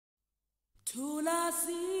Thula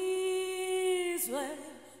sizwe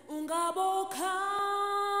ungabokhala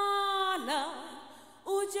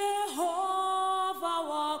uJehova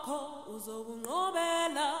wakho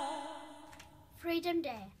uzokunqobela. Freedom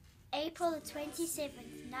Day, April the 27th,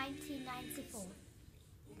 1994.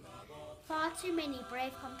 Far too many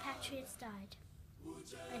brave compatriots died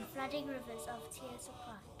in flooding rivers of tears of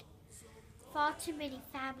pride. Far too many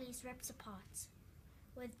families ripped apart,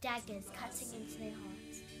 with daggers cutting into their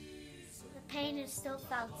hearts. The pain is still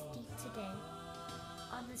felt deep today,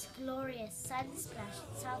 on this glorious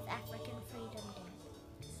sun-splashed South African Freedom Day,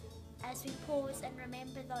 as we pause and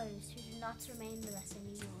remember those who do not remain with us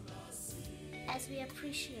anymore, as we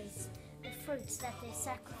appreciate the fruits that their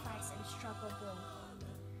sacrifice and struggle bore.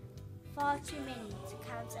 Far too many to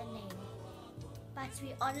count and name, but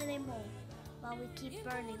we honor them all while we keep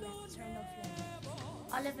burning that eternal flame.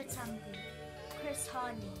 Oliver Tambo, Chris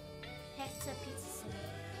Hani, Hector Peterson,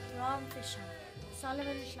 Ram Fisher,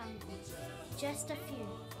 Solomon Mahlangu, just a few,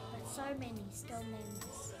 but so many still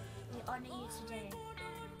nameless. We honor you today.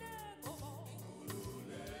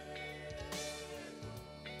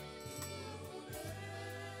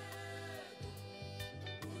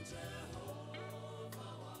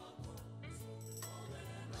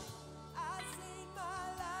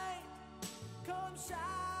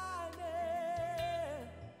 Shine.